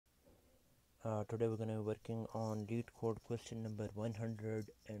Today we're going to be working on Leetcode question number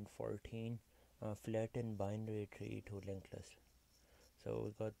 114, flatten binary tree to linked list. So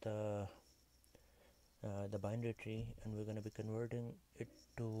we got the binary tree, and we're going to be converting it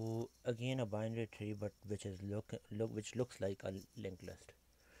to again a binary tree, but which looks like a linked list.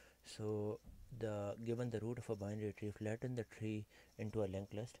 So given the root of a binary tree, flatten the tree into a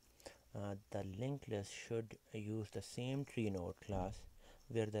linked list. The linked list should use the same TreeNode class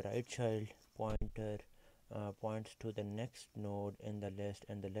where the right child pointer points to the next node in the list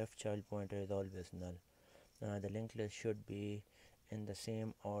and the left child pointer is always null. The linked list should be in the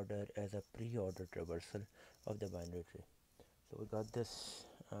same order as a pre-order traversal of the binary tree. So we got this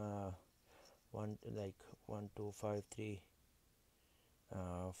 1 2 5 3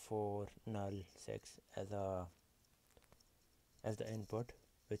 4 null 6 as the input,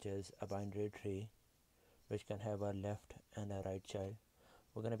 which is a binary tree which can have a left and a right child.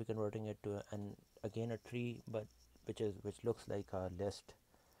 We're going to be converting it to again a tree, but which looks like a list.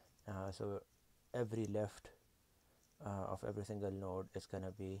 So every left of every single node is going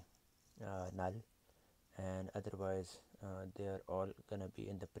to be null, and otherwise they are all going to be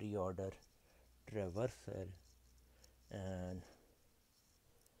in the pre-order traversal.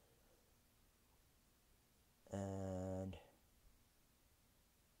 And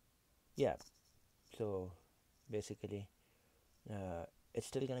yeah, so basically it's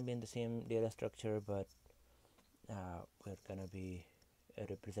still going to be in the same data structure, but we're going to be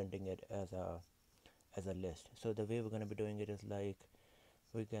representing it as a list. So the way we're going to be doing it is like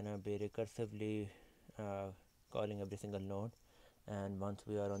we're going to be recursively calling every single node, and once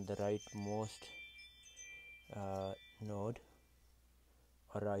we are on the rightmost node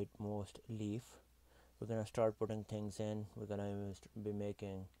or rightmost leaf, we're going to start putting things in. We're going to be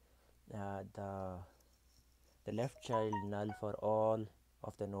making the left child null for all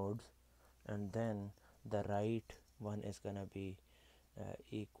of the nodes, and then the right one is going to be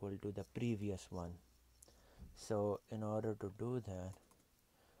equal to the previous one. So in order to do that,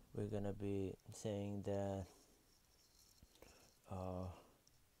 we're going to be saying that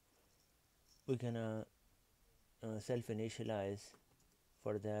we're going to self initialize.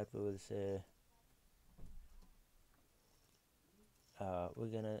 For that we will say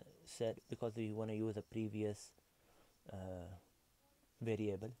we're going to set, because we want to use a previous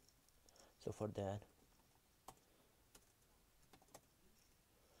variable. So for that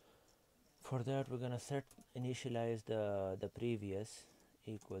we're going to set initialize the previous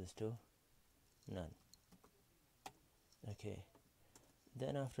equals to none. Okay,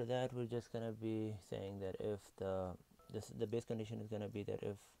 then after that we're just going to be saying that if the base condition is going to be that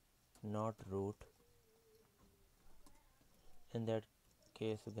if not root, in that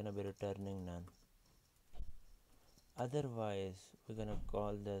case we're going to be returning none. Otherwise we're going to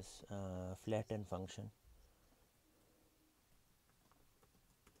call this flatten function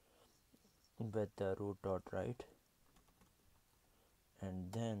with the root dot right,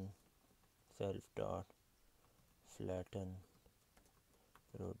 and then self dot flatten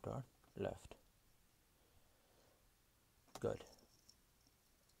root dot left. Good.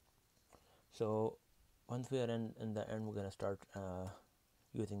 So once we are in the end, we're going to start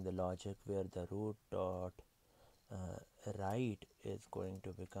using the logic where the root dot right is going to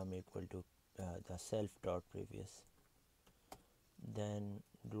become equal to the self dot previous, then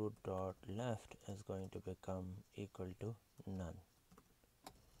root dot left is going to become equal to none,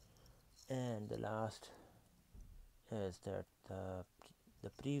 and the last is that the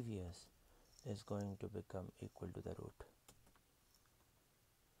previous is going to become equal to the root.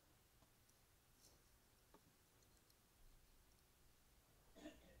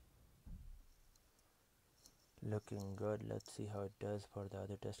 Looking good. Let's see how it does for the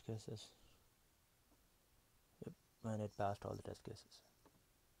other test cases. Yep, and it passed all the test cases.